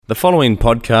The following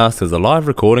podcast is a live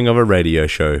recording of a radio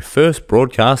show first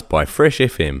broadcast by Fresh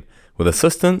FM with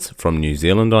assistance from New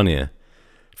Zealand On Air.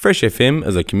 Fresh FM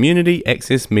is a community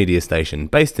access media station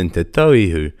based in Te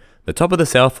Tauihu, the top of the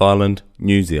South Island,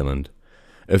 New Zealand.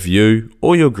 If you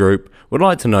or your group would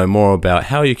like to know more about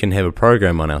how you can have a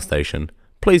program on our station,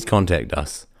 please contact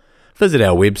us. Visit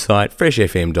our website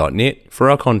freshfm.net for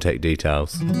our contact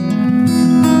details.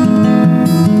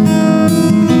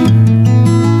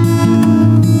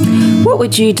 What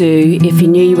would you do if you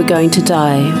knew you were going to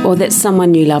die, or that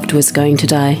someone you loved was going to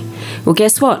die? Well,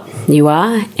 guess what? You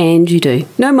are, and you do.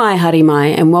 No mai haere mai,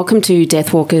 and welcome to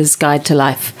Deathwalker's Guide to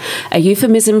Life, a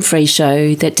euphemism-free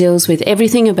show that deals with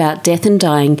everything about death and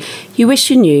dying you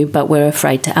wish you knew but were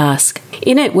afraid to ask.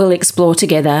 In it, we'll explore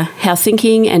together how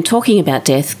thinking and talking about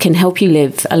death can help you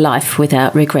live a life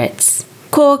without regrets.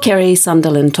 Ko Kerry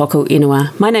Sunderland toko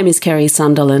ingoa. My name is Kerry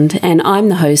Sunderland and I'm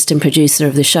the host and producer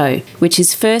of the show, which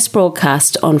is first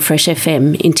broadcast on Fresh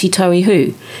FM in Te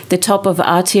Tauihu, the top of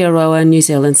Aotearoa, New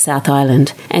Zealand's South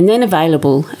Island, and then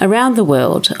available around the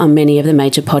world on many of the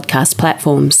major podcast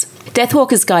platforms.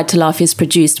 Deathwalker's Guide to Life is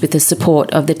produced with the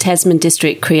support of the Tasman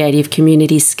District Creative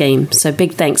Communities Scheme, so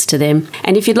big thanks to them.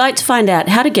 And if you'd like to find out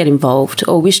how to get involved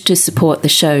or wish to support the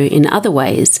show in other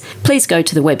ways, please go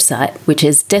to the website, which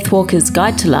is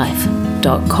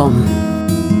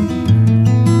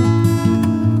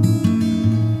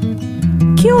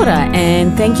deathwalkersguidetolife.com. Kia ora,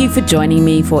 and thank you for joining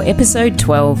me for episode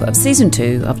 12 of season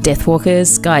 2 of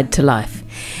Deathwalker's Guide to Life.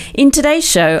 In today's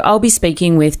show, I'll be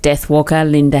speaking with Deathwalker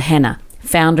Linda Hanna,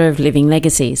 founder of Living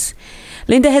Legacies.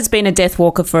 Linda has been a death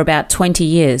walker for about 20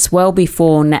 years, well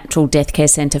before Natural Death Care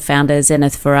Centre founder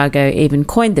Zenith Virago even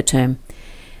coined the term.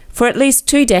 For at least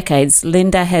 2 decades,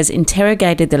 Linda has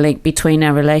interrogated the link between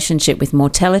our relationship with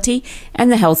mortality and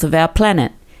the health of our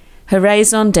planet. Her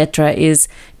raison d'etre is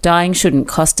dying shouldn't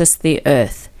cost us the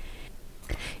earth.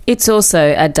 It's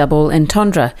also a double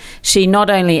entendre. She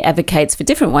not only advocates for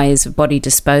different ways of body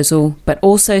disposal, but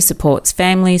also supports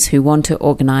families who want to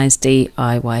organise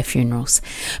DIY funerals.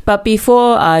 But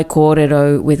before I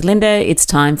kōrero with Linda, it's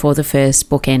time for the first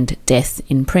bookend, Death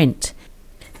in Print.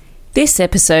 This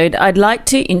episode, I'd like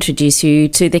to introduce you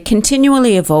to the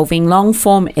continually evolving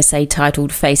long-form essay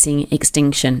titled Facing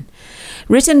Extinction.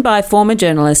 Written by former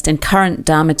journalist and current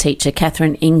Dharma teacher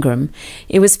Catherine Ingram,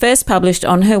 it was first published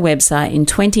on her website in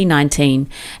 2019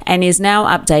 and is now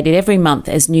updated every month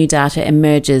as new data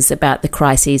emerges about the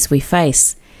crises we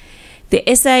face. The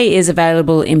essay is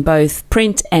available in both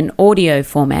print and audio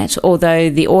format, although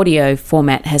the audio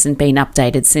format hasn't been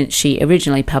updated since she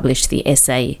originally published the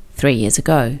essay 3 years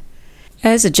ago.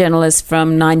 As a journalist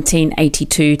from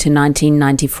 1982 to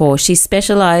 1994, she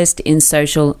specialised in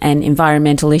social and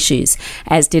environmental issues,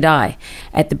 as did I,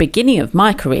 at the beginning of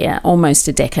my career, almost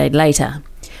a decade later.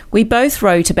 We both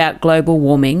wrote about global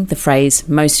warming, the phrase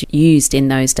most used in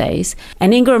those days,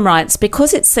 and Ingram writes,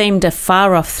 because it seemed a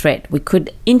far-off threat, we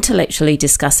could intellectually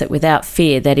discuss it without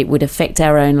fear that it would affect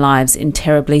our own lives in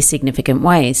terribly significant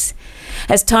ways.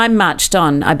 As time marched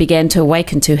on, I began to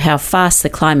awaken to how fast the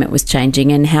climate was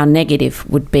changing and how negative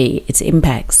would be its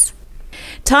impacts.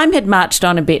 Time had marched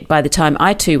on a bit by the time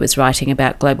I too was writing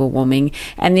about global warming,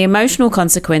 and the emotional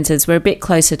consequences were a bit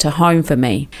closer to home for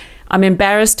me. I'm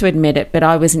embarrassed to admit it, but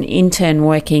I was an intern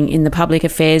working in the public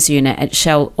affairs unit at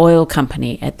Shell Oil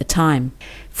Company at the time,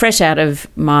 fresh out of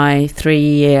my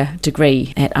 3-year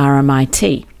degree at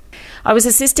RMIT. I was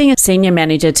assisting a senior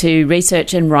manager to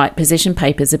research and write position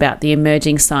papers about the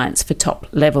emerging science for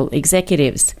top-level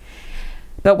executives.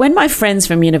 But when my friends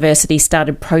from university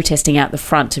started protesting out the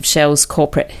front of Shell's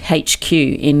corporate HQ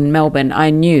in Melbourne, I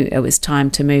knew it was time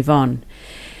to move on.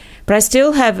 But I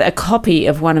still have a copy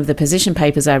of one of the position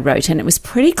papers I wrote, and it was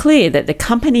pretty clear that the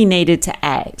company needed to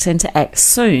act, and to act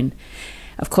soon.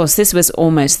 Of course, this was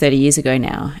almost 30 years ago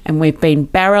now, and we've been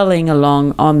barrelling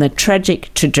along on the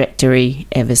tragic trajectory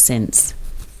ever since.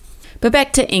 But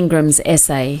back to Ingram's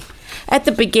essay. At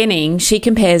the beginning, she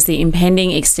compares the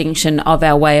impending extinction of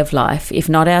our way of life, if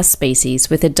not our species,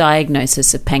 with a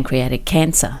diagnosis of pancreatic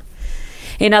cancer.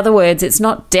 In other words, it's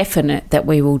not definite that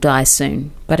we will die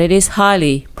soon, but it is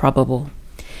highly probable.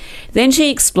 Then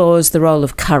she explores the role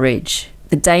of courage,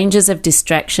 the dangers of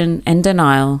distraction and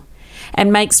denial,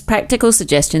 and makes practical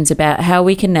suggestions about how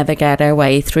we can navigate our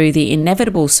way through the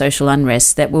inevitable social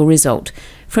unrest that will result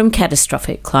from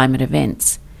catastrophic climate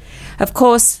events. Of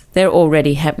course, they're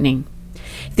already happening.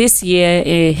 This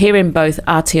year, here in both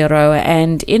Aotearoa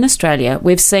and in Australia,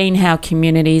 we've seen how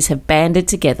communities have banded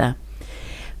together,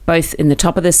 both in the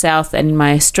top of the south and in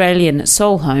my Australian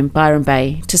soul home, Byron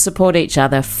Bay, to support each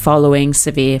other following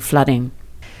severe flooding.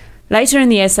 Later in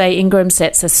the essay, Ingram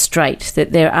sets us straight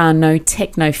that there are no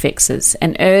techno-fixes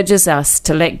and urges us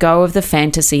to let go of the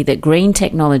fantasy that green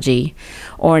technology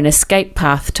or an escape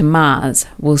path to Mars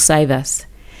will save us.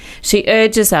 She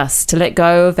urges us to let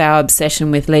go of our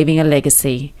obsession with leaving a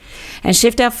legacy and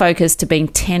shift our focus to being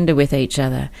tender with each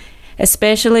other,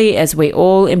 especially as we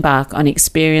all embark on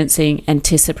experiencing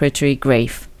anticipatory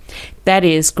grief. That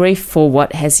is, grief for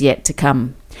what has yet to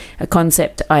come, a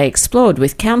concept I explored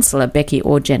with counsellor Becky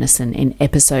Orr-Jennison in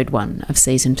episode 1 of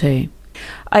season 2.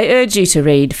 I urge you to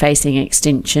read Facing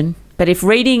Extinction, but if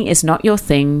reading is not your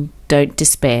thing, don't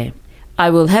despair. I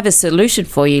will have a solution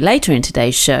for you later in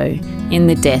today's show in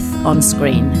the Death on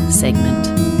Screen segment.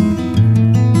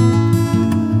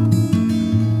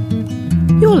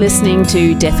 You're listening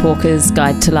to Deathwalker's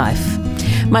Guide to Life.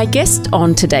 My guest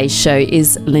on today's show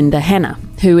is Linda Hanna,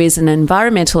 who is an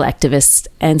environmental activist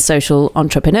and social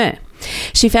entrepreneur.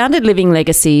 She founded Living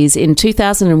Legacies in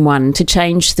 2001 to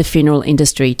change the funeral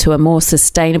industry to a more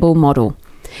sustainable model,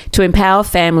 to empower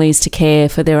families to care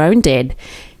for their own dead,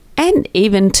 and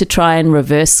even to try and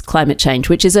reverse climate change,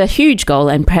 which is a huge goal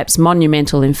and perhaps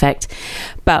monumental, in fact.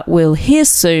 But we'll hear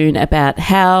soon about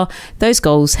how those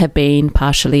goals have been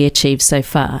partially achieved so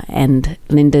far and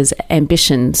Linda's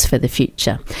ambitions for the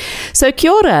future. So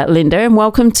kia ora, Linda, and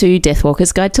welcome to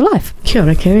Deathwalker's Guide to Life. Kia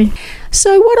ora, Kerry.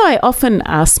 So what I often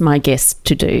ask my guests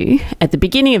to do at the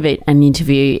beginning of an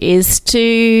interview is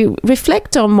to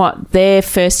reflect on what their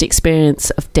first experience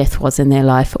of death was in their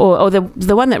life, or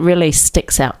the one that really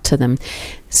sticks out to them.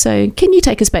 So can you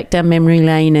take us back down memory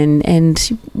lane and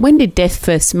when did death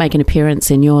first make an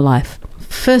appearance in your life?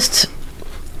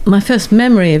 My first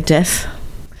memory of death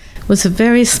was a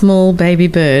very small baby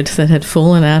bird that had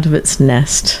fallen out of its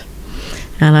nest.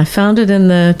 And I found it in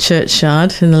the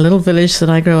churchyard in the little village that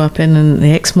I grew up in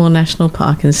the Exmoor National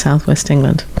Park in southwest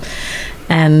England.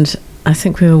 And I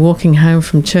think we were walking home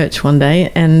from church one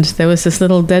day and there was this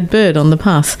little dead bird on the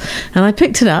path. And I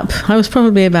picked it up. I was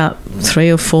probably about 3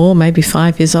 or 4, maybe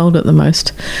 5 years old at the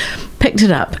most. Picked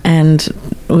it up and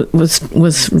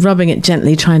was rubbing it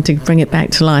gently, trying to bring it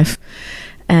back to life.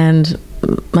 And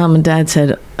Mum and Dad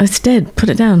said, "It's dead, put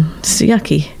it down, it's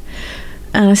yucky."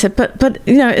 And I said, but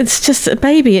you know, it's just a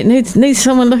baby. It needs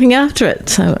someone looking after it.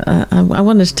 So I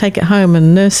wanted to take it home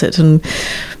and nurse it and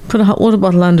put a hot water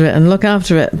bottle under it and look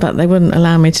after it, but they wouldn't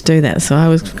allow me to do that. So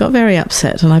I got very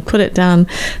upset, and I put it down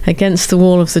against the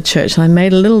wall of the church. And I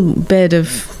made a little bed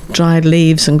of dried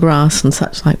leaves and grass and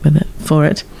such like for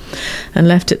it, and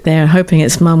left it there, hoping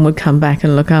its mum would come back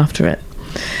and look after it.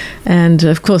 And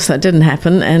of course that didn't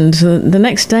happen, and the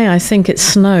next day I think it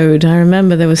snowed. I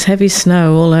remember there was heavy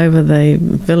snow all over the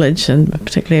village and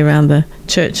particularly around the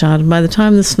churchyard, and by the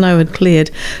time the snow had cleared,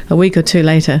 a week or 2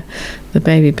 later, the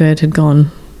baby bird had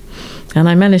gone. And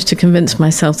I managed to convince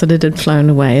myself that it had flown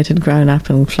away. It had grown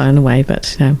up and flown away,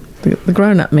 but you know, the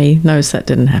grown-up me knows that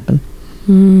didn't happen.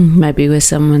 Maybe with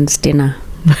someone's dinner.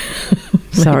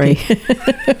 Sorry.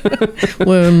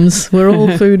 Worms. We're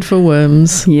all food for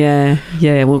worms. Yeah,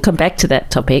 we'll come back to that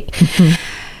topic.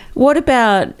 What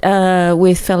about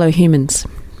with fellow humans?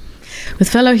 With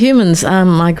fellow humans,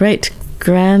 my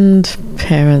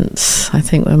great-grandparents, I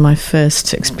think, were my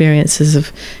first experiences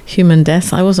of human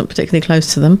death. I wasn't particularly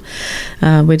close to them.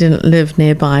 We didn't live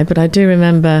nearby, but I do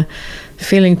remember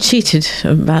feeling cheated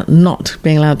about not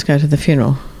being allowed to go to the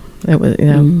funeral. It was, you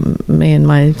know, me and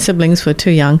my siblings were too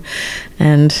young,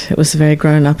 and it was a very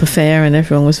grown-up affair, and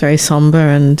everyone was very somber,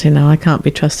 and, you know, I can't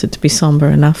be trusted to be somber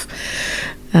enough.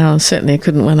 Certainly I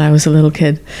couldn't when I was a little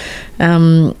kid.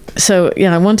 So,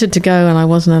 yeah, I wanted to go, and I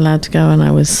wasn't allowed to go, and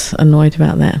I was annoyed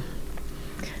about that.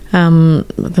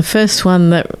 The first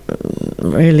one that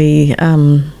really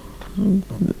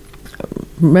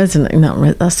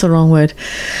that's the wrong word.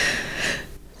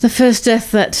 The first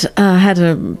death that had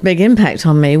a big impact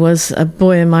on me was a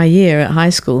boy in my year at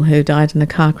high school who died in a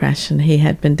car crash, and he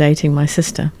had been dating my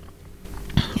sister.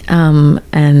 That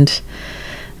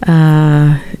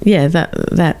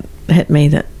hit me,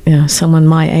 that, you know, someone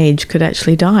my age could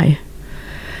actually die.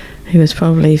 He was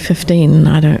probably 15.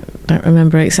 I don't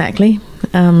remember exactly.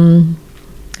 But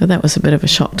that was a bit of a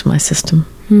shock to my system.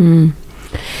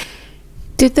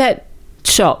 Did that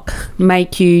shock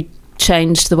make you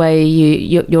change the way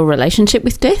your relationship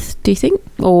with death, do you think?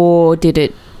 Or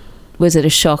was it a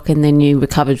shock and then you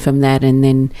recovered from that? And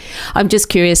then I'm just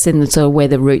curious in sort of where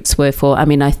the roots were for. I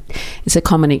mean, it's a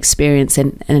common experience,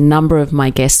 and a number of my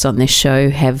guests on this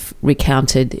show have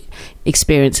recounted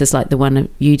experiences like the one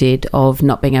you did of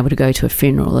not being able to go to a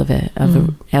funeral of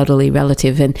an elderly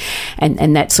relative, and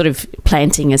that sort of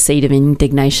planting a seed of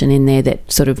indignation in there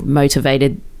that sort of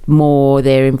motivated more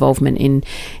their involvement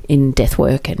in death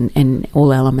work and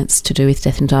all elements to do with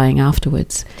death and dying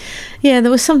afterwards. Yeah,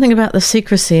 there was something about the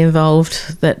secrecy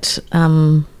involved that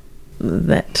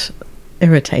that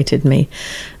irritated me.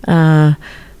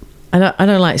 I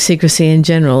don't like secrecy in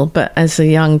general, but as a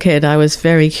young kid, I was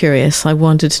very curious. I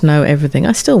wanted to know everything.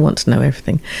 I still want to know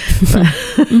everything. But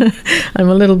I'm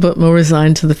a little bit more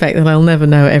resigned to the fact that I'll never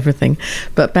know everything.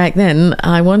 But back then,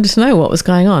 I wanted to know what was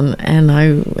going on, and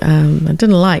I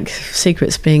didn't like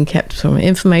secrets being kept from me,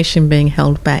 information being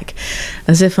held back,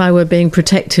 as if I were being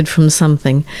protected from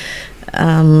something.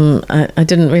 I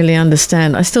didn't really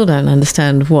understand. I still don't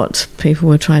understand what people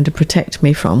were trying to protect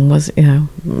me from. I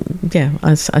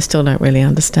still don't really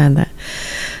understand that.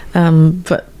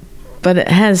 But it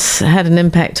has had an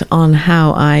impact on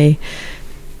how I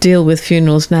deal with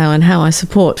funerals now and how I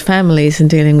support families in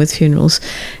dealing with funerals,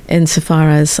 insofar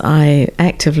as I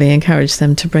actively encourage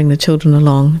them to bring the children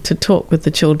along, to talk with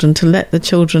the children, to let the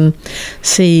children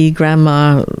see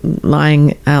grandma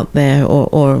lying out there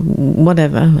or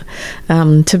whatever,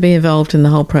 to be involved in the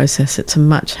whole process. It's a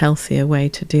much healthier way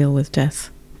to deal with death.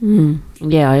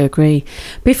 Yeah, I agree.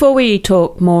 Before we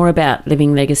talk more about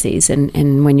Living Legacies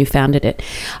and when you founded it,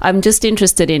 I'm just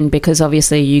interested in, because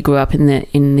obviously you grew up in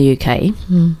the UK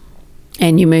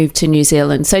and you moved to New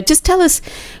Zealand. So just tell us,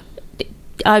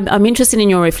 I'm interested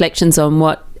in your reflections on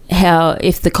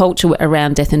if the culture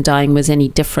around death and dying was any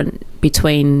different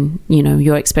between,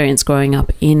 your experience growing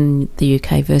up in the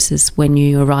UK versus when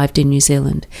you arrived in New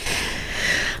Zealand.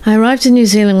 I arrived in New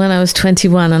Zealand when I was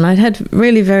 21, and I'd had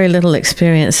really very little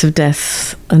experience of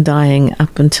death and dying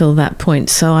up until that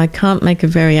point, so I can't make a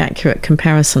very accurate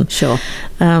comparison. Sure.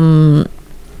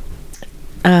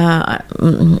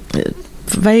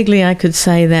 Vaguely, I could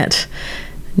say that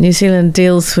New Zealand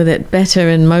deals with it better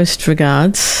in most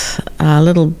regards, a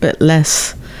little bit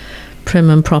less prim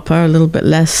and proper, a little bit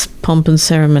less pomp and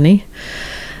ceremony,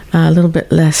 a little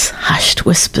bit less hushed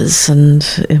whispers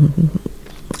and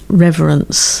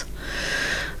reverence,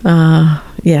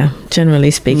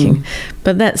 generally speaking.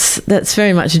 But that's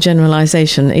very much a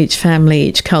generalisation. Each family,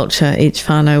 each culture, each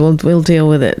whānau will deal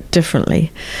with it differently,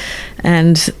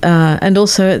 and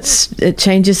also it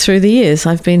changes through the years.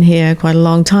 I've been here quite a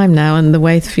long time now, and the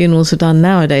way funerals are done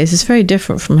nowadays is very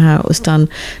different from how it was done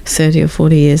 30 or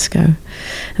 40 years ago.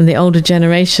 And the older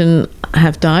generation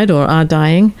have died or are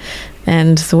dying,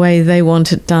 and the way they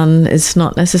want it done is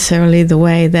not necessarily the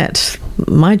way that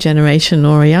my generation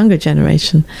or a younger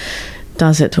generation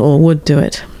does it or would do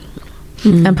it.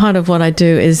 And part of what I do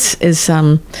is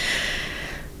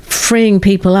freeing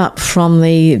people up from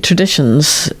the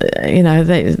traditions,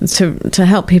 to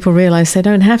help people realise they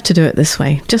don't have to do it this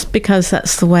way. Just because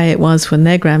that's the way it was when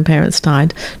their grandparents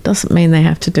died doesn't mean they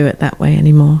have to do it that way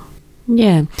anymore.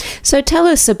 Yeah. So tell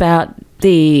us about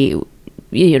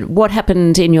what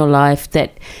happened in your life,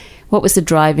 what was the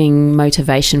driving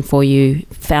motivation for you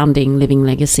founding Living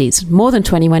Legacies more than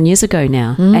 21 years ago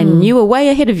now? And you were way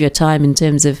ahead of your time in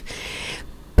terms of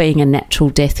being a natural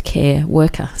death care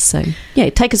worker. So, yeah,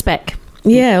 take us back.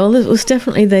 Yeah, well, it was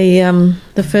definitely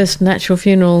the first natural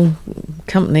funeral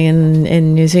company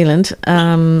in New Zealand,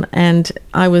 and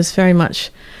I was very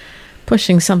much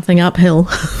pushing something uphill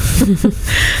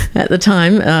at the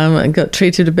time. I got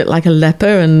treated a bit like a leper,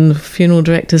 and funeral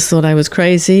directors thought I was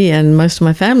crazy, and most of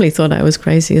my family thought I was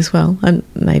crazy as well, and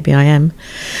maybe I am.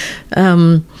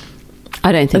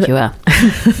 I don't think you are.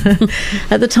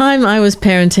 At the time, I was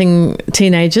parenting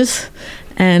teenagers,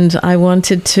 and I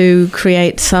wanted to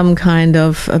create some kind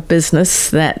of a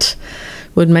business that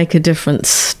would make a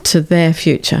difference to their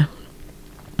future.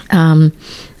 And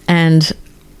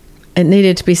it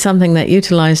needed to be something that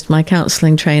utilised my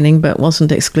counselling training but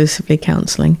wasn't exclusively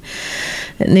counselling.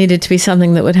 It needed to be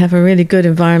something that would have a really good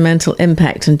environmental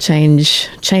impact and change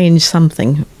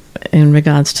something in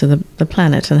regards to the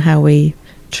planet and how we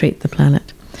treat the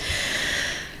planet.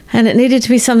 And it needed to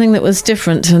be something that was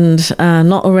different and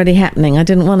not already happening. I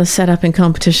didn't want to set up in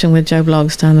competition with Joe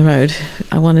Bloggs down the road.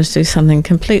 I wanted to do something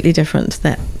completely different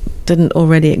that didn't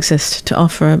already exist, to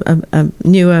offer a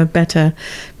newer, better,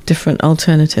 different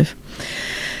alternative.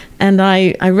 And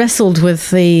I wrestled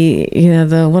with the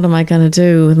what am I going to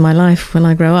do with my life when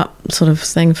I grow up sort of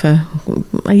thing for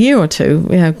a year or two,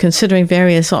 considering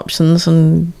various options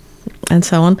and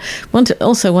so on.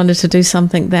 Also wanted to do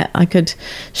something that I could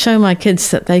show my kids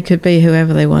that they could be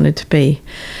whoever they wanted to be.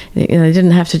 They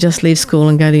didn't have to just leave school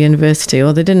and go to university,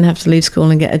 or they didn't have to leave school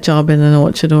and get a job in an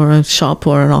orchard or a shop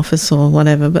or an office or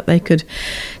whatever, but they could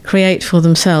create for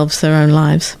themselves their own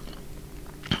lives.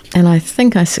 And I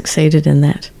think I succeeded in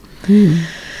that.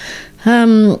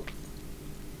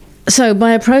 So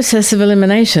by a process of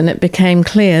elimination, it became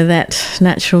clear that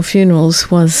natural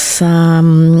funerals was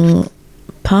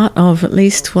part of at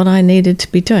least what I needed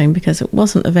to be doing, because it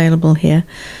wasn't available here.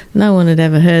 No one had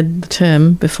ever heard the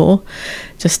term before,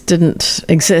 just didn't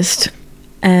exist.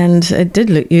 And it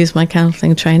did use my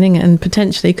counselling training and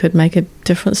potentially could make a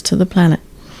difference to the planet.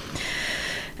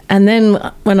 And then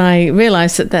when I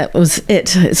realised that was it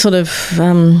sort of,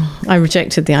 I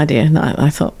rejected the idea. I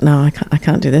thought, no, I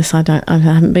can't do this. I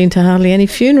haven't been to hardly any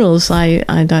funerals.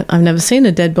 I've never seen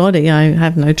a dead body. I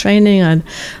have no training.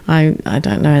 I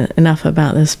don't know enough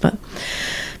about this. But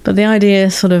the idea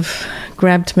sort of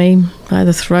grabbed me by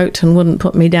the throat and wouldn't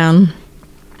put me down.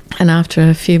 And after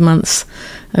a few months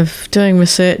of doing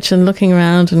research and looking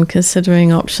around and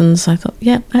considering options, I thought,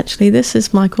 yeah, actually, this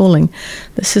is my calling.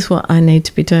 This is what I need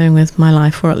to be doing with my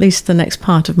life, or at least the next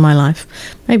part of my life.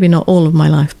 Maybe not all of my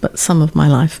life, but some of my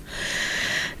life.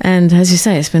 And as you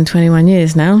say, it's been 21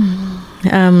 years now.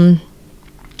 And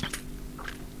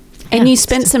you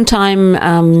spent some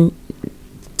time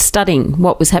studying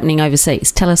what was happening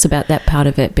overseas. Tell us about that part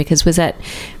of it, because was that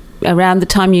around the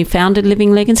time you founded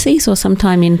Living Legacies, or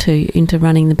sometime into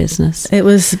running the business? It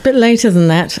was a bit later than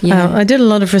that. Yeah. I did a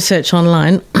lot of research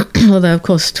online, although, of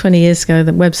course, 20 years ago,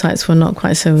 the websites were not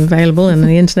quite so available and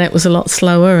the internet was a lot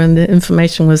slower and the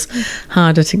information was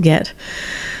harder to get.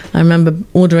 I remember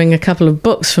ordering a couple of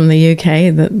books from the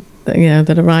UK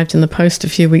that arrived in the post a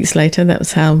few weeks later. That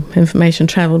was how information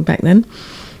travelled back then.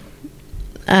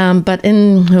 But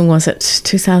in, when was it,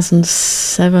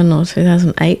 2007 or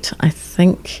 2008, I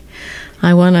think,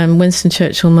 I won a Winston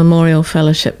Churchill Memorial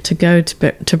Fellowship to go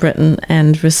to Britain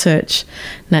and research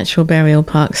natural burial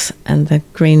parks and the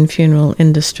green funeral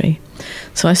industry.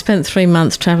 So I spent 3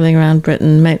 months travelling around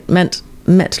Britain, met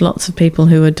lots of people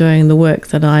who were doing the work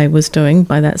that I was doing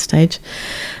by that stage.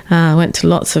 Went to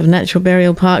lots of natural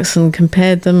burial parks and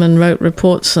compared them and wrote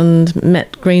reports and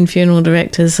met green funeral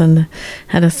directors and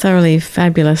had a thoroughly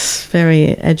fabulous,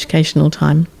 very educational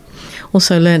time.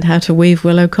 Also learned how to weave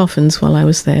willow coffins while I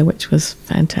was there, which was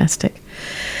fantastic.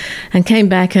 And came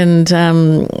back and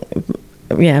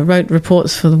wrote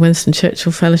reports for the Winston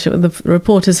Churchill Fellowship. The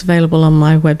report is available on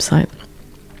my website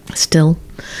still.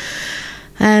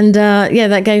 And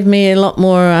that gave me a lot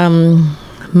more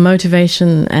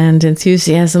motivation and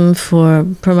enthusiasm for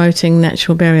promoting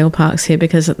natural burial parks here,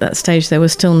 because at that stage there were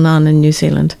still none in New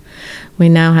Zealand. We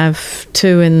now have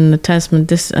 3 in the Tasman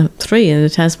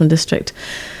district,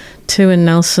 2 in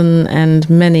Nelson, and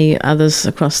many others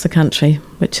across the country,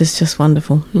 which is just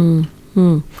wonderful.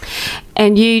 Mm.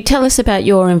 And you tell us about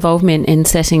your involvement in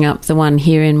setting up the one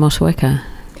here in Motueka.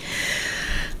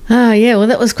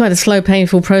 That was quite a slow,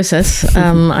 painful process.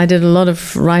 I did a lot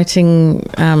of writing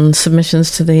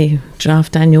submissions to the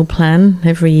draft annual plan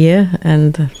every year,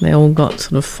 and they all got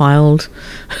sort of filed.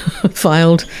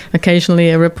 Occasionally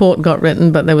a report got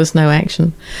written, but there was no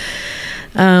action.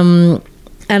 And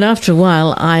after a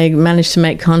while, I managed to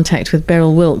make contact with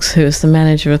Beryl Wilkes, who is the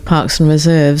manager of Parks and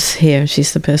Reserves here.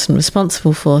 She's the person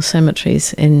responsible for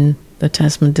cemeteries in the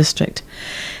Tasman district.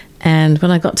 And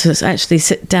when I got to actually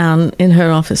sit down in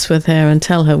her office with her and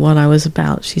tell her what I was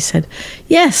about, she said,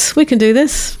 yes, we can do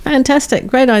this. Fantastic.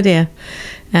 Great idea.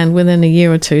 And within a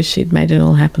year or two, she'd made it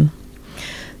all happen.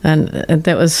 And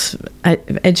that was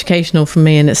educational for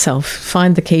me in itself.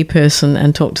 Find the key person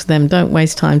and talk to them. Don't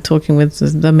waste time talking with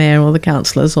the mayor or the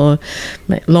councillors or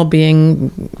lobbying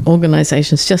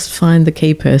organisations. Just find the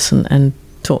key person and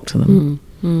talk to them.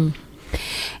 Mm.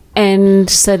 And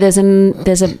so there's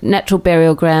a natural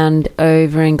burial ground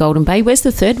over in Golden Bay. Where's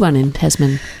the third one in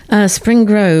Tasman? Spring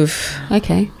Grove.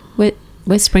 Okay.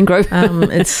 Where's Spring Grove?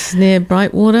 It's near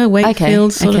Brightwater,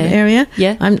 Wakefield sort of area.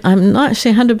 Yeah. I'm not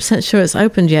actually 100% sure it's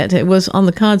opened yet. It was on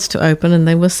the cards to open, and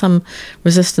there was some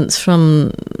resistance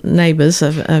from neighbours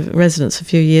of residents a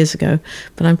few years ago.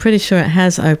 But I'm pretty sure it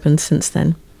has opened since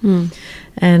then. Mm.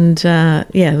 And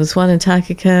there was one in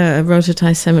Takika, a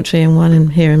Rototai Cemetery, and one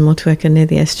here in Motueka near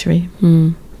the estuary.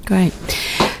 Great.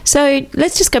 So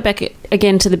let's just go back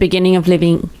again to the beginning of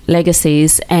Living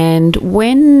Legacies. And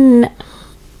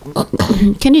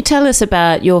can you tell us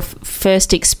about your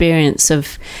first experience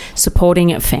of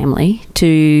supporting a family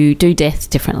to do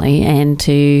death differently and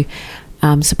to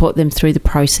support them through the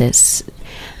process?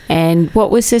 And what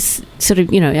was this sort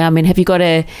of, have you got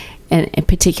a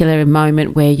particular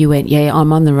moment where you went, yeah,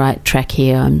 I'm on the right track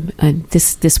here.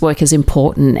 This work is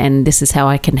important and this is how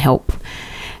I can help?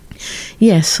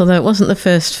 Yes, although it wasn't the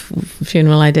first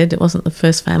funeral I did. It wasn't the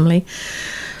first family.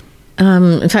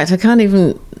 In fact, I can't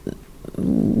even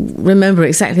remember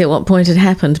exactly at what point it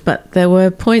happened, but there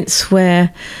were points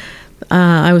where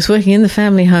I was working in the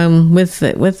family home with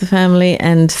the family,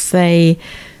 and they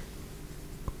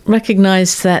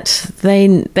recognised that they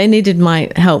needed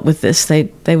my help with this.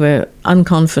 They were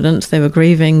unconfident, they were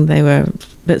grieving, they were a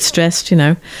bit stressed,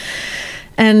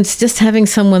 and just having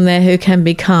someone there who can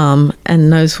be calm and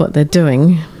knows what they're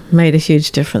doing made a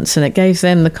huge difference, and it gave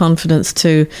them the confidence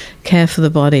to care for the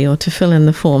body, or to fill in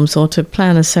the forms, or to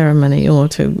plan a ceremony, or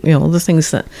to all the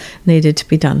things that needed to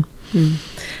be done.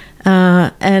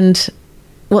 And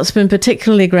what's been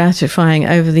particularly gratifying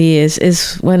over the years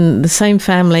is when the same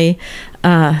family,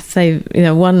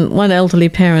 one elderly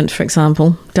parent, for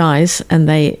example, dies, and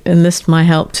they enlist my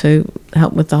help to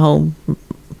help with the whole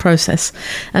process,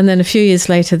 and then a few years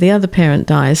later the other parent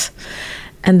dies,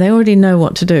 and they already know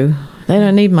what to do. They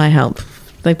don't need my help.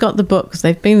 They've got the books,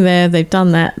 they've been there, they've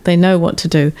done that, they know what to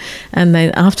do. And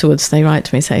then afterwards they write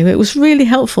to me saying, it was really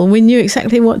helpful, we knew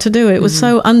exactly what to do, it was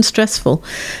so unstressful,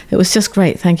 it was just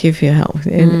great, thank you for your help.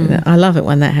 I love it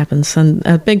when that happens, and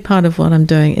a big part of what I'm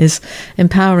doing is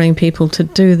empowering people to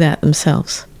do that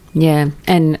themselves. Yeah,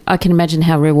 and I can imagine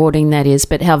how rewarding that is,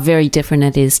 but how very different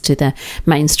it is to the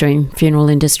mainstream funeral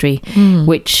industry,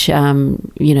 which,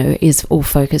 is all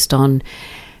focused on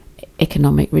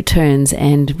economic returns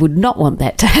and would not want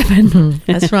that to happen.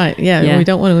 That's right. Yeah, we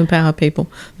don't want to empower people.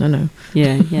 No.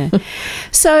 Yeah.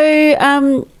 So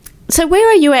where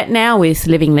are you at now with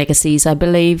Living Legacies? I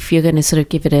believe you're going to sort of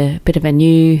give it a bit of a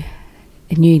new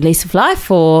lease of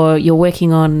life, or you're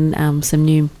working on some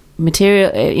new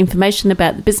material information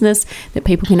about the business that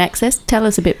people can access. Tell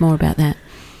us a bit more about that.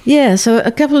 Yeah, so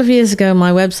a couple of years ago,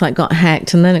 my website got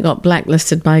hacked, and then it got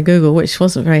blacklisted by Google, which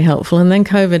wasn't very helpful. And then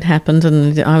COVID happened,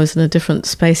 and I was in a different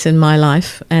space in my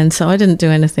life, and so I didn't do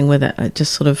anything with it. It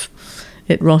just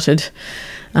it rotted.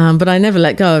 But I never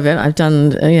let go of it. I've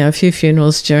done a few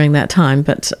funerals during that time,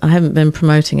 but I haven't been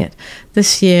promoting it.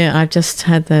 This year, I've just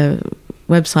had the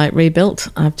website rebuilt.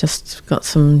 I've just got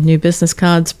some new business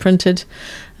cards printed.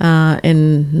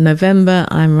 In November,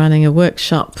 I'm running a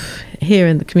workshop here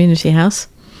in the community house,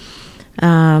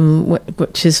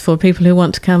 which is for people who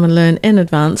want to come and learn in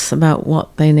advance about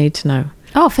what they need to know.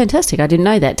 Oh, fantastic. I didn't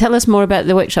know that. Tell us more about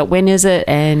the workshop. When is it,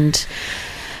 and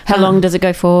how long does it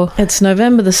go for? It's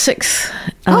November the 6th.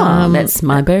 That's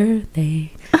my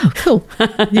birthday. Oh, cool.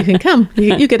 You can come.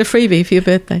 You get a freebie for your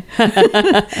birthday.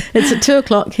 It's at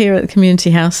 2:00 here at the community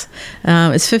house.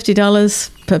 It's $50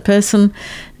 per person,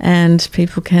 and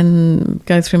people can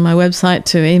go through my website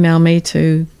to email me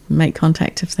to make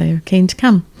contact if they're keen to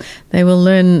come. They will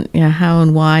learn how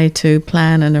and why to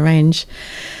plan and arrange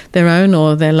their own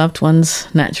or their loved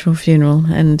one's natural funeral,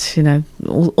 and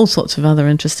all sorts of other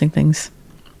interesting things.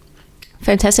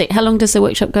 Fantastic. How long does the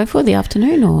workshop go for? The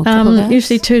afternoon or a couple of hours?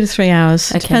 Usually 2 to 3 hours.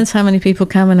 Okay. It depends how many people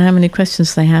come and how many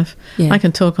questions they have. Yeah. I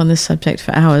can talk on this subject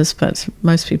for hours, but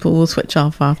most people will switch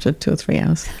off after 2 or 3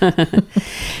 hours.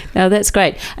 No, that's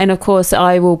great. And of course,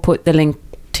 I will put the link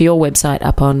to your website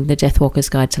up on the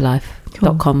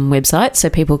deathwalkersguidetolife.com website, so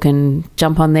people can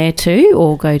jump on there too,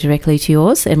 or go directly to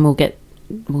yours, and we'll get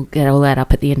all that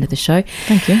up at the end of the show.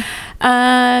 Thank you.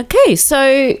 Okay,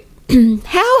 so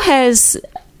how has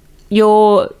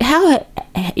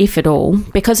if at all,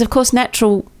 because of course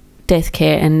natural death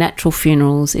care and natural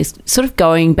funerals is sort of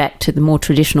going back to the more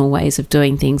traditional ways of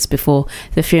doing things before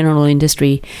the funeral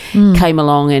industry came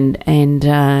along and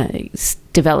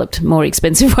developed more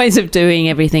expensive ways of doing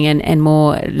everything and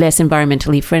less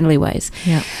environmentally friendly ways.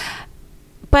 Yeah.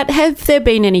 But have there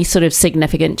been any sort of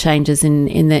significant changes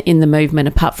in the movement,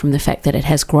 apart from the fact that it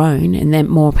has grown and that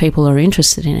more people are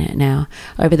interested in it now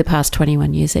over the past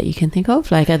 21 years that you can think of?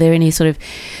 Like, are there any sort of,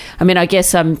 I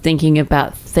guess I'm thinking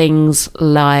about things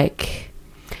like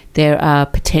there are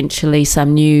potentially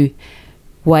some new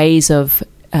ways of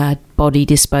body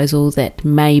disposal that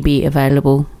may be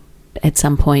available at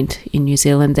some point in New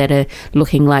Zealand that are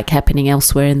looking like happening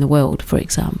elsewhere in the world, for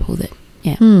example.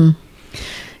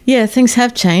 Yeah, things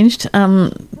have changed.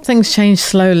 Things change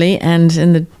slowly, and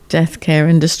in the death care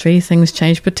industry, things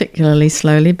change particularly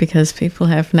slowly because people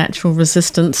have natural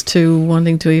resistance to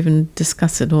wanting to even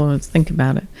discuss it or think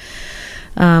about it.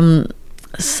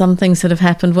 Some things that have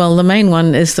happened, well, the main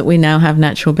one is that we now have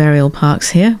natural burial parks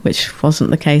here, which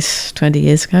wasn't the case 20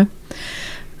 years ago.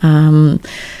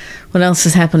 What else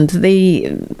has happened?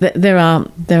 There are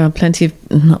plenty of,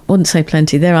 I wouldn't say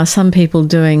plenty, there are some people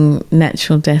doing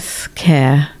natural death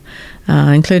care,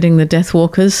 including the death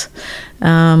walkers,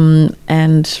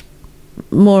 and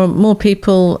more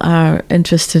people are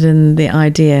interested in the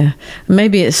idea.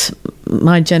 Maybe it's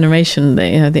my generation,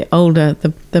 the older,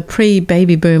 the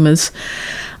pre-baby boomers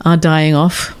are dying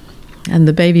off, and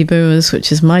the baby boomers,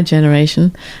 which is my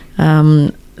generation,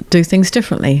 do things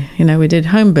differently. We did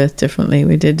home birth differently.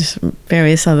 We did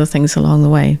various other things along the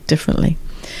way differently.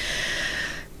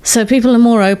 So people are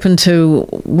more open to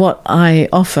what I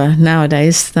offer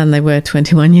nowadays than they were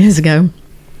 21 years ago.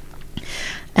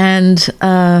 And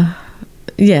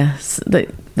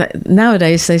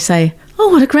nowadays they say, "Oh,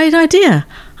 what a great idea.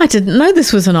 I didn't know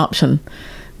this was an option."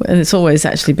 And it's always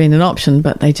actually been an option,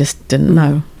 but they just didn't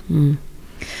know.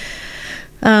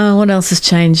 What else has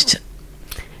changed?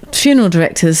 Funeral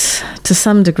directors, to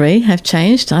some degree, have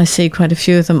changed. I see quite a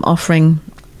few of them offering,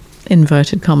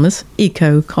 inverted commas,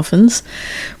 eco coffins,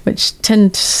 which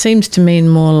seems to mean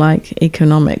more like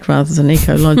economic rather than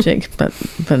ecologic,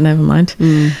 but never mind.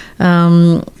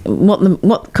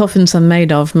 What coffins are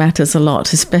made of matters a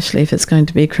lot, especially if it's going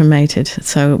to be cremated.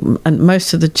 So, and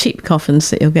most of the cheap coffins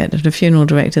that you'll get at a funeral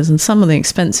director's, and some of the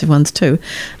expensive ones too,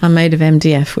 are made of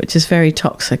MDF, which is very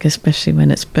toxic, especially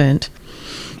when it's burnt.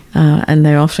 And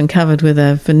they're often covered with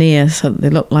a veneer so that they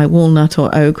look like walnut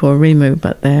or oak or rimu,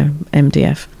 but they're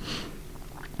MDF.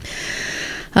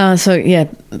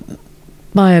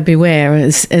 Buyer beware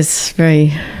is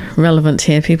very relevant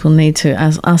here. People need to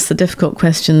ask the difficult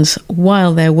questions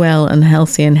while they're well and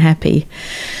healthy and happy,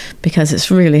 because it's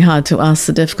really hard to ask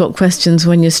the difficult questions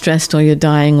when you're stressed or you're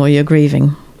dying or you're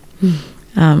grieving.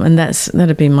 And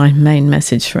that'd be my main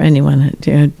message for anyone.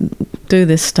 Do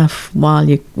this stuff while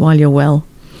you're well.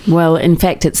 Well, in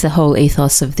fact, it's the whole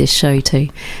ethos of this show too.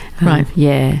 Right.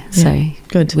 So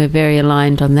good. We're very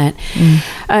aligned on that.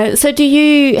 So do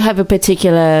you have a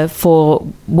particular, for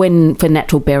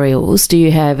natural burials, do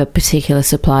you have a particular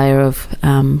supplier of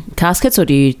caskets, or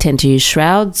do you tend to use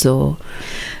shrouds? Or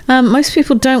most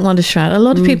people don't want a shroud. A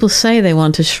lot of people say they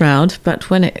want a shroud,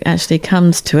 but when it actually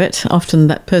comes to it, often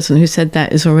that person who said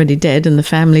that is already dead, and the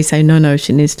family say, no,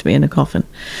 she needs to be in a coffin.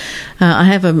 I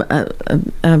have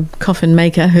a coffin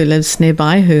maker who lives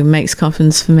nearby who makes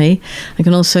coffins for me. I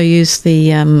can also use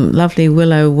the lovely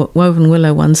woven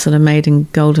willow ones that are made in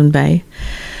Golden Bay.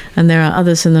 And there are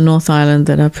others in the North Island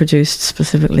that are produced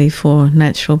specifically for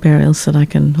natural burials that I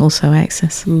can also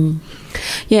access.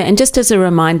 Yeah, and just as a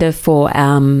reminder for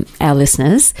our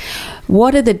listeners,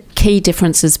 what are the key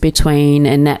differences between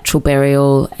a natural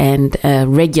burial and a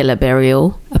regular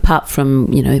burial, apart from,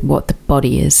 what the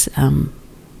body is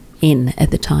in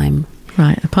at the time?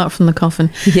 Right, apart from the coffin.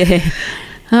 Yeah.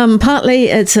 Partly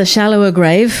it's a shallower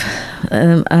grave.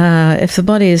 If the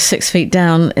body is 6 feet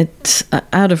down, it's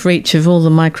out of reach of all the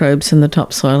microbes in the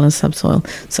topsoil and subsoil.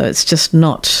 So it's just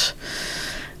not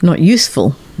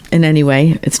useful in any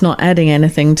way. It's not adding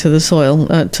anything to the soil,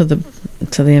 to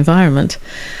the environment.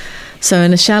 So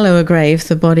in a shallower grave,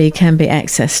 the body can be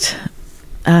accessed.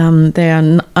 They are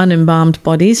unembalmed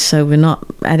bodies, so we're not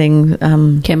adding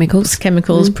chemicals,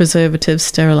 preservatives,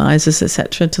 sterilizers,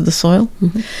 etc. to the soil.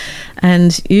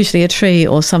 And usually a tree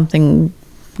or something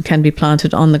can be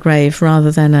planted on the grave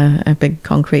rather than a big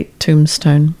concrete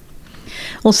tombstone.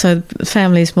 Also, the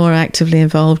family is more actively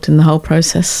involved in the whole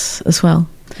process as well.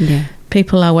 Yeah.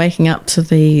 People are waking up to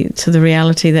the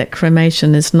reality that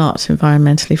cremation is not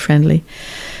environmentally friendly.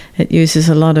 It uses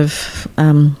a lot of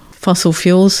fossil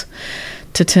fuels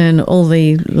to turn all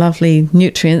the lovely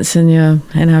nutrients in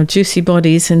our juicy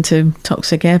bodies into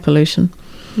toxic air pollution.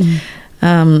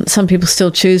 Some people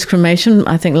still choose cremation,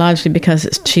 I think largely because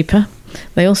it's cheaper.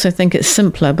 They also think it's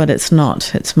simpler, but it's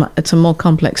not. It's a more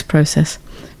complex process.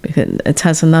 It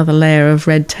has another layer of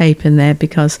red tape in there,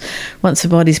 because once the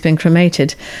body's been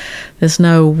cremated, there's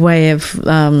no way of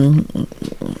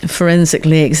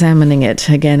forensically examining it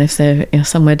again. If they're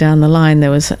somewhere down the line there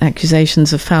was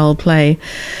accusations of foul play,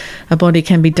 a body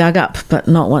can be dug up, but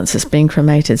not once it's been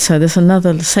cremated. So there's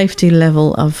another safety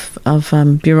level of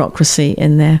bureaucracy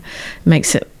in there. It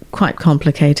makes it quite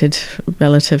complicated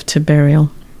relative to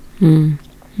burial.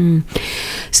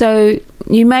 So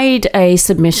you made a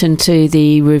submission to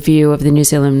the review of the New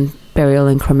Zealand Burial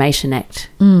and Cremation Act,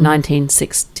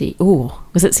 1960. Oh,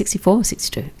 was it 64 or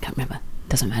 62? Can't remember.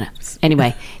 Doesn't matter.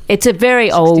 Anyway, it's a very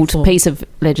 64. Old piece of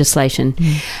legislation.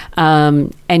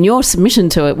 And your submission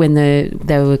to it when they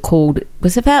were called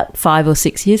was about 5 or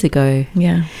 6 years ago.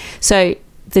 Yeah. So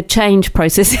the change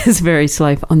process is very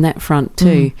slow on that front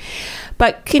too.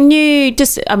 But can you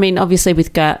just, obviously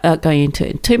without going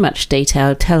into too much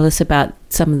detail, tell us about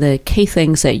some of the key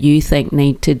things that you think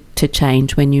need to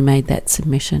change when you made that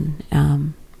submission?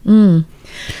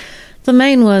 The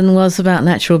main one was about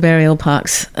natural burial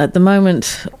parks. At the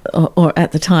moment, or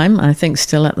at the time, I think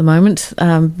still at the moment,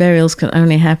 burials can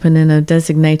only happen in a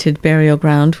designated burial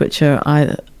ground, which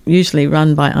are usually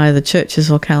run by either churches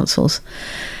or councils.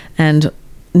 And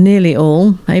nearly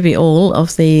all, maybe all,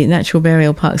 of the natural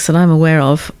burial parks that I'm aware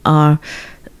of are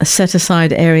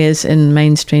set-aside areas in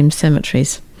mainstream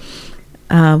cemeteries.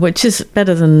 which is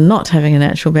better than not having a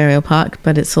natural burial park,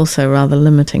 but it's also rather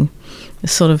limiting.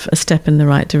 It's sort of a step in the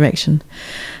right direction.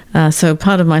 So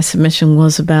part of my submission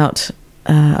was about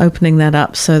opening that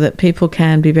up so that people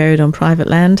can be buried on private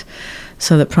land,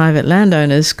 so that private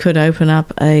landowners could open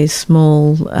up a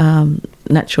small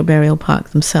natural burial park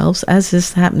themselves, as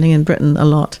is happening in Britain a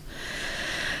lot.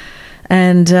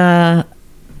 And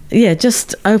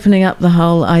just opening up the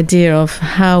whole idea of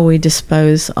how we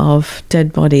dispose of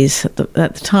dead bodies. At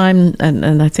the time,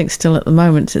 and I think still at the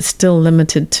moment, it's still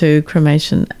limited to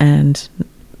cremation and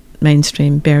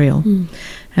mainstream burial.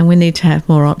 And we need to have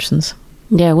more options.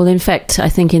 Yeah, well, in fact, I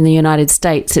think in the United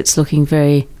States it's looking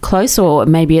very close, or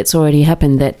maybe it's already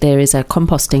happened, that there is a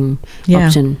composting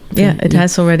option. It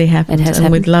has already happened.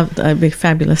 It'd be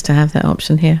fabulous to have that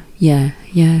option here. Yeah.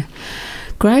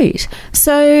 Great.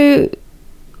 So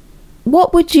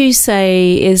what would you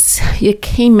say is your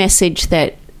key message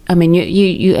that, I mean,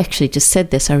 you actually just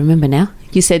said this, I remember now.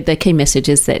 You said the key message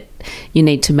is that you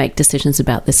need to make decisions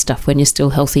about this stuff when you're still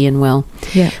healthy and well.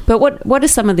 Yeah. But what are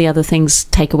some of the other things,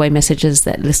 takeaway messages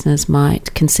that listeners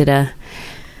might consider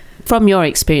from your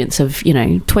experience of,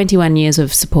 21 years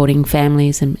of supporting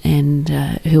families and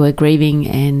who are grieving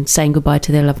and saying goodbye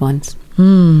to their loved ones?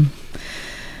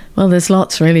 Well, there's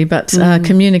lots really, but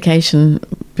communication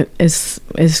is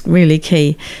really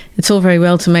key. It's all very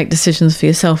well to make decisions for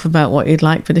yourself about what you'd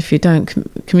like, but if you don't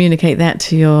communicate that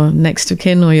to your next of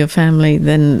kin or your family,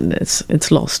 then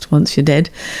it's lost once you're dead.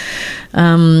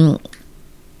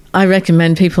 I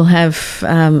recommend people have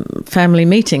family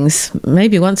meetings,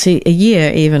 maybe once a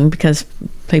year even, because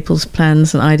people's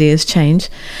plans and ideas change.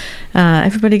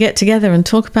 Everybody get together and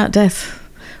talk about death.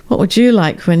 What would you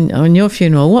like on your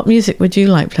funeral? What music would you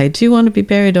like played? Do you want to be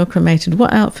buried or cremated?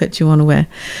 What outfit do you want to wear?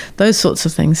 Those sorts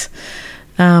of things.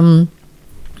 So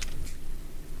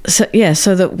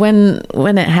that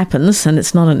when it happens, and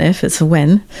it's not an if, it's a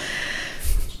when,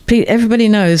 everybody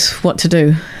knows what to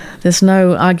do. There's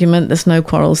no argument, there's no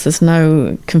quarrels, there's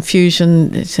no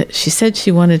confusion. She said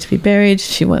she wanted to be buried.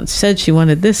 She said she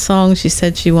wanted this song. She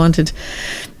said she wanted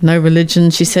no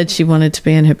religion. She said she wanted to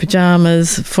be in her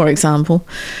pajamas, for example.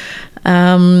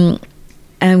 And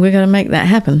we're going to make that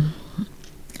happen.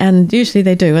 And usually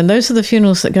they do. And those are the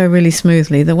funerals that go really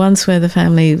smoothly, the ones where the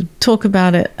family talk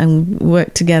about it and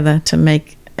work together to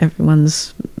meet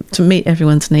everyone's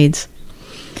needs.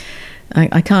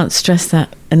 I can't stress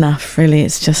that enough, really.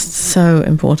 It's just so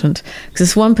important.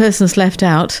 Because if one person's left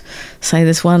out, say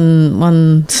there's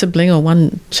one sibling or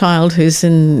one child who's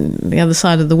in the other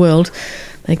side of the world,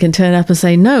 they can turn up and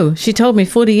say, no, she told me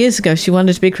 40 years ago she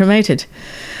wanted to be cremated.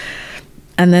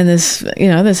 And then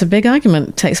there's a big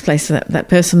argument takes place. That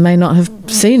person may not have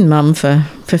seen mum for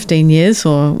 15 years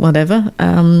or whatever.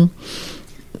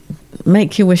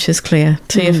 Make your wishes clear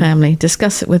to your family,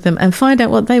 discuss it with them, and find out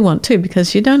what they want too,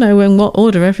 because you don't know in what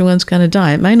order everyone's going to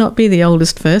die. It may not be the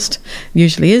oldest first,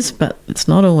 usually is, but it's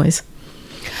not always.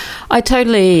 I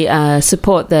totally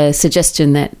support the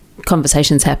suggestion that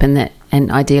conversations happen,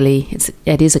 and ideally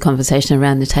it is a conversation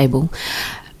around the table.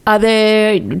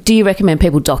 Do you recommend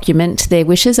people document their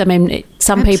wishes? I mean,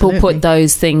 some Absolutely. people put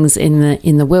those things in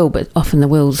the will, but often the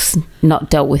will's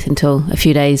not dealt with until a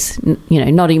few days,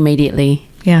 not immediately.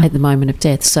 Yeah. At the moment of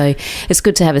death. So it's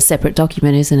good to have a separate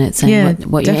document, isn't it? Saying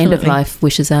what your end of life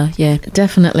wishes are. Yeah.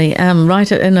 Definitely.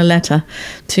 Write it in a letter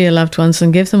to your loved ones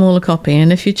and give them all a copy.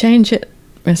 And if you change it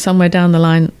somewhere down the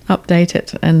line, update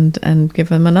it and give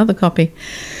them another copy.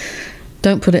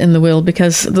 Don't put it in the will,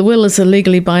 because the will is a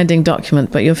legally binding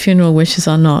document, but your funeral wishes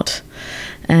are not.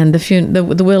 And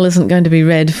the will isn't going to be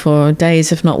read for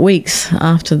days, if not weeks,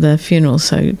 after the funeral.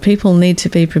 So people need to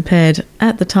be prepared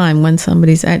at the time when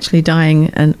somebody's actually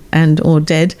dying and or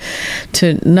dead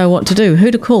to know what to do,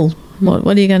 who to call.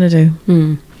 What are you going to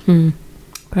do?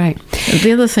 Great.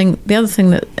 The other thing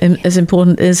that is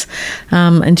important is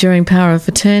enduring power of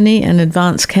attorney and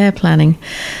advanced care planning.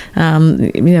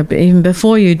 Even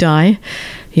before you die,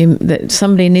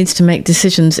 somebody needs to make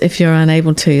decisions, if you're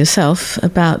unable to yourself,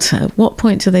 about at what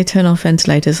point do they turn off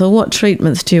ventilators, or what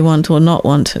treatments do you want or not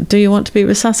want? Do you want to be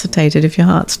resuscitated if your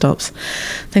heart stops?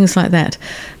 Things like that.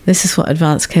 This is what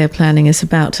advanced care planning is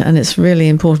about, and it's really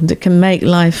important. It can make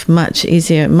life much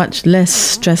easier, much less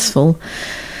stressful,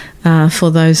 for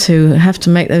those who have to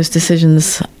make those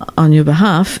decisions on your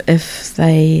behalf if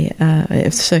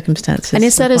circumstances. And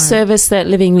is that require a service that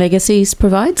Living Legacies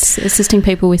provides, assisting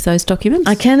people with those documents?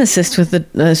 I can assist with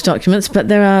those documents, but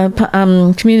there are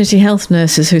community health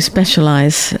nurses who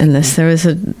specialise in this.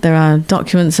 There are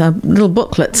documents, little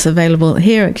booklets available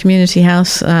here at Community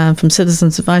House from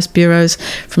Citizens Advice Bureaus,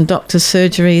 from doctors'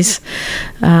 surgeries.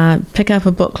 Pick up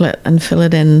a booklet and fill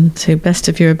it in to best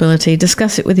of your ability.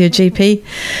 Discuss it with your GP,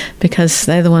 because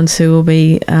they're the ones who will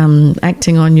be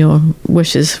acting on your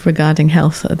wishes regarding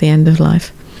health at the end of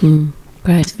life.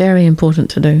 Great. It's very important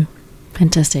to do.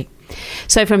 Fantastic.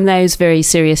 So from those very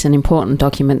serious and important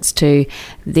documents to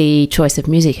the choice of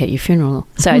music at your funeral.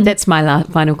 So that's my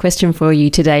final question for you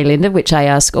today, Linda, which I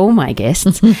ask all my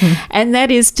guests. And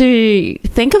that is to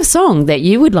think of a song that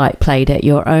you would like played at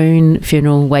your own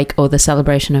funeral, wake, or the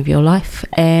celebration of your life.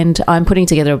 And I'm putting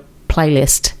together a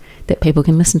playlist that people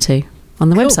can listen to on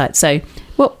the website. So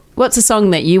what's a song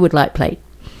that you would like played?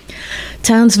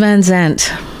 Townes Van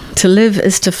Zandt, To Live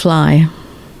Is to Fly.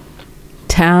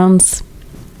 Townes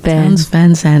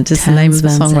Van Zandt is the name of the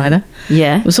songwriter.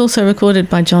 Yeah. It was also recorded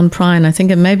by John Prine, I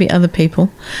think, and maybe other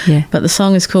people. Yeah. But the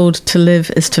song is called To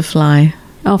Live Is to Fly.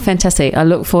 Oh, fantastic. I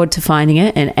look forward to finding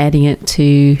it and adding it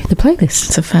to the playlist.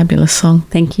 It's a fabulous song.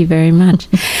 Thank you very much.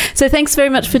 So thanks very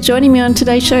much for joining me on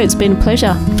today's show. It's been a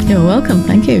pleasure. You're welcome.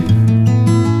 Thank you.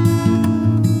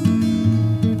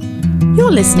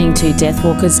 You're listening to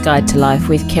Deathwalker's Guide to Life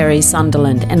with Kerry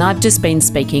Sunderland, and I've just been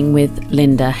speaking with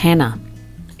Linda Hanna.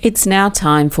 It's now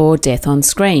time for Death on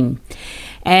Screen.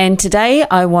 And today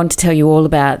I want to tell you all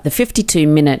about the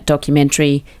 52-minute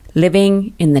documentary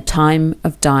Living in the Time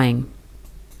of Dying.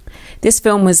 This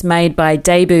film was made by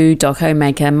debut doco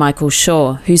maker Michael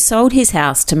Shaw, who sold his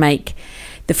house to make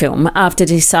the film after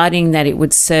deciding that it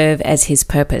would serve as his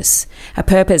purpose. A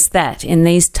purpose that, in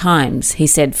these times, he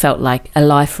said felt like a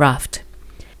life raft.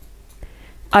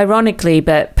 Ironically,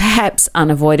 but perhaps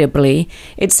unavoidably,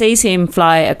 it sees him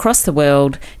fly across the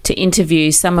world to interview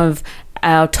some of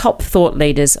our top thought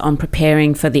leaders on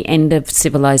preparing for the end of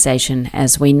civilization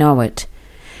as we know it.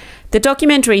 The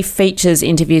documentary features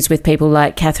interviews with people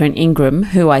like Catherine Ingram,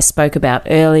 who I spoke about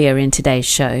earlier in today's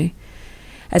show,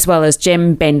 as well as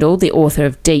Jem Bendell, the author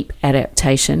of Deep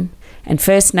Adaptation, and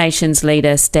First Nations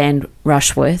leader Stan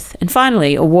Rushworth, and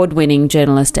finally award-winning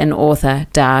journalist and author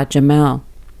Dar Jamal.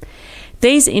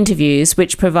 These interviews,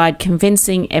 which provide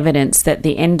convincing evidence that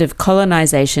the end of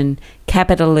colonisation,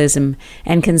 capitalism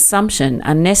and consumption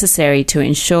are necessary to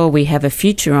ensure we have a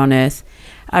future on Earth,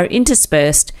 are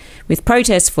interspersed with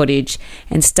protest footage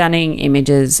and stunning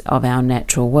images of our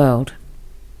natural world.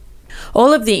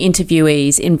 All of the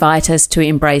interviewees invite us to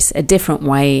embrace a different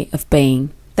way of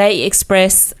being. They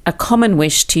express a common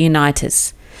wish to unite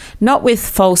us, not with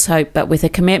false hope, but with a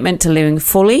commitment to living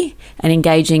fully and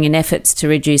engaging in efforts to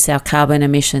reduce our carbon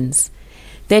emissions.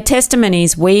 Their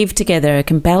testimonies weave together a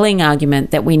compelling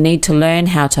argument that we need to learn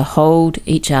how to hold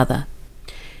each other.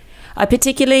 I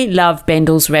particularly love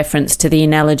Bendell's reference to the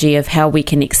analogy of how we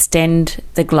can extend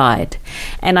the glide,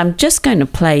 and I'm just going to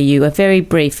play you a very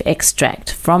brief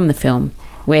extract from the film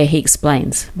where he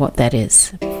explains what that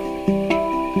is.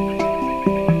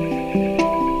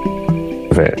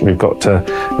 We've got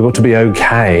to be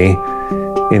okay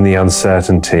in the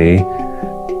uncertainty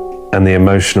and the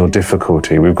emotional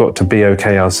difficulty. We've got to be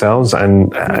okay ourselves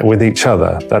and with each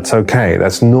other. That's okay.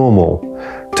 That's normal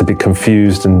to be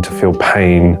confused and to feel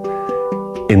pain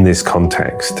in this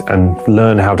context, and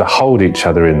learn how to hold each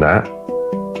other in that,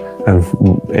 and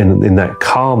in that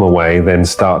calmer way then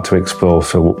start to explore,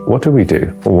 so what do we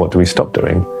do, or what do we stop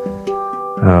doing?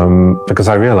 Because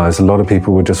I realize a lot of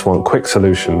people would just want quick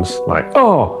solutions, like,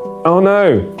 oh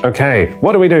no, okay,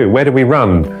 what do we do? Where do we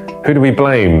run? Who do we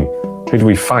blame? Who do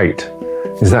we fight?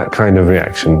 Is that kind of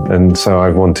reaction. And so I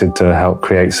wanted to help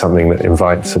create something that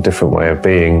invites a different way of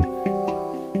being.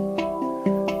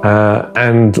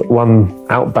 And one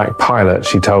Outback pilot,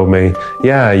 she told me,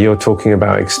 yeah, you're talking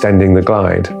about extending the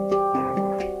glide.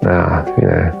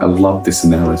 I love this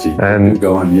analogy. And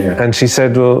go on, yeah. And she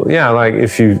said, well, yeah, like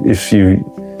if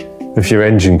your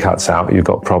engine cuts out, you've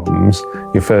got problems.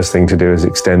 Your first thing to do is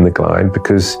extend the glide,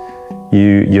 because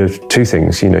you're two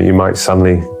things. You might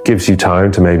suddenly gives you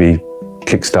time to maybe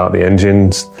kickstart the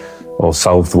engines or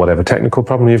solve whatever technical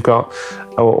problem you've got,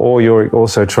 or you're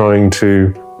also trying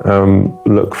to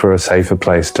look for a safer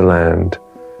place to land.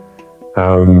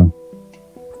 And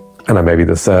then maybe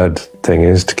the third thing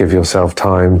is to give yourself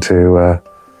time to,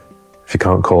 if you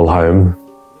can't call home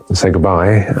and say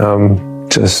goodbye,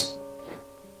 just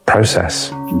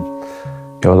process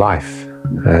your life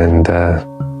and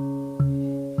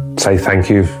say thank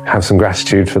you, have some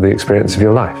gratitude for the experience of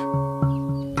your life.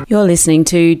 You're listening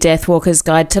to Deathwalker's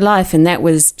Guide to Life, and that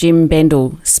was Jim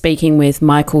Bendel speaking with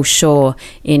Michael Shaw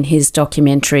in his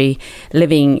documentary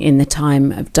Living in the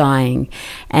Time of Dying.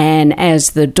 And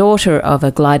as the daughter of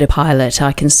a glider pilot,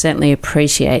 I can certainly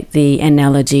appreciate the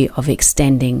analogy of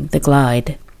extending the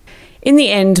glide. In the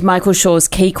end, Michael Shaw's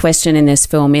key question in this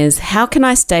film is, how can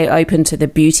I stay open to the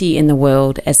beauty in the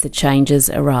world as the changes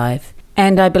arrive?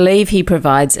 And I believe he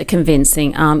provides a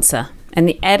convincing answer. And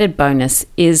the added bonus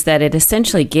is that it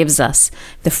essentially gives us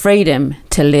the freedom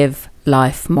to live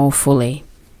life more fully.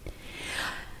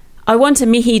 I want to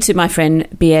mihi to my friend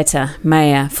Beata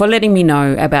Meyer for letting me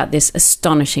know about this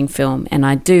astonishing film, and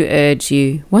I do urge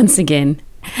you, once again,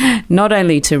 not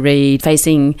only to read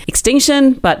Facing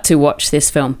Extinction, but to watch this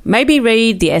film. Maybe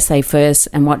read the essay first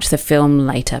and watch the film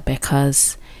later,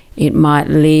 because it might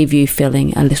leave you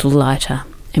feeling a little lighter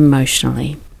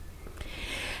emotionally.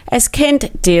 As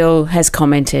Kent Deal has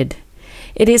commented,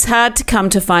 it is hard to come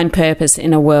to find purpose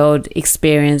in a world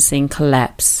experiencing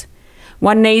collapse.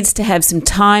 One needs to have some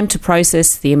time to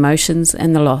process the emotions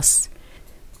and the loss.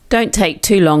 Don't take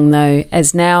too long though,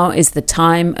 as now is the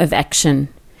time of action.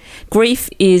 Grief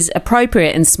is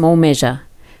appropriate in small measure,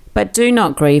 but do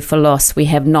not grieve for loss we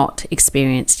have not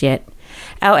experienced yet.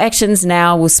 Our actions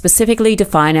now will specifically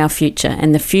define our future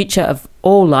and the future of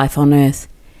all life on earth.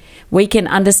 We can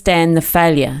understand the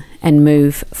failure and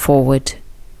move forward.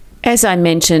 As I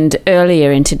mentioned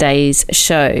earlier in today's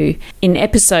show, in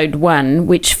episode 1,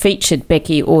 which featured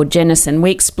Becky Orr-Jennison,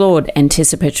 we explored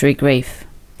anticipatory grief.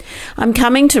 I'm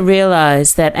coming to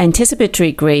realise that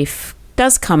anticipatory grief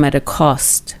does come at a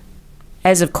cost,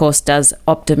 as of course does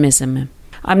optimism.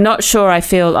 I'm not sure I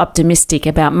feel optimistic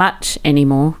about much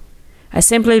anymore. I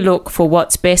simply look for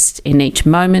what's best in each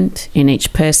moment, in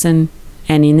each person,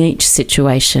 and in each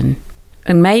situation.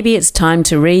 And maybe it's time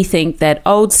to rethink that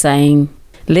old saying,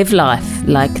 live life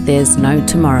like there's no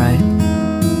tomorrow.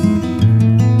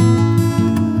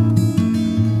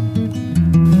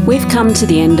 We've come to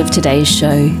the end of today's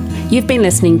show. You've been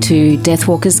listening to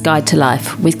Deathwalker's Guide to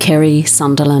Life with Kerry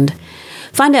Sunderland.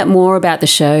 Find out more about the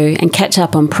show and catch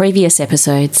up on previous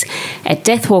episodes at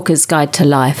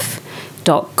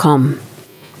deathwalkersguidetolife.com.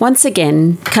 Once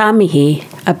again, ka mihi,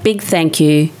 a big thank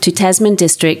you to Tasman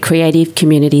District Creative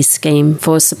Communities Scheme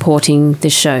for supporting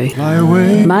the show.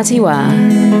 Mati wa.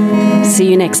 See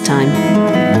you next time.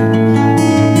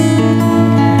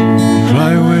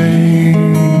 Fly away.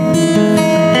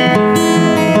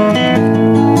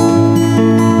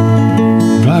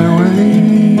 Fly away.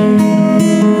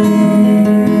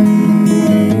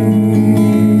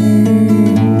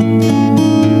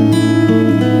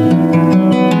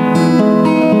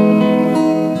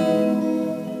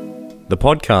 The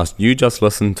podcast you just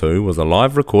listened to was a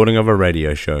live recording of a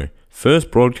radio show, first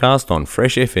broadcast on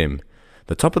Fresh FM,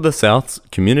 the top of the South's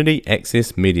community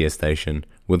access media station,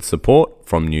 with support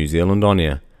from New Zealand On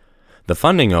Air. The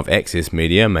funding of Access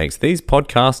Media makes these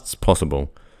podcasts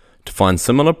possible. To find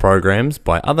similar programs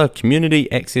by other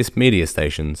community access media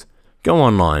stations, go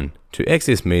online to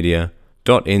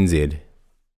accessmedia.nz.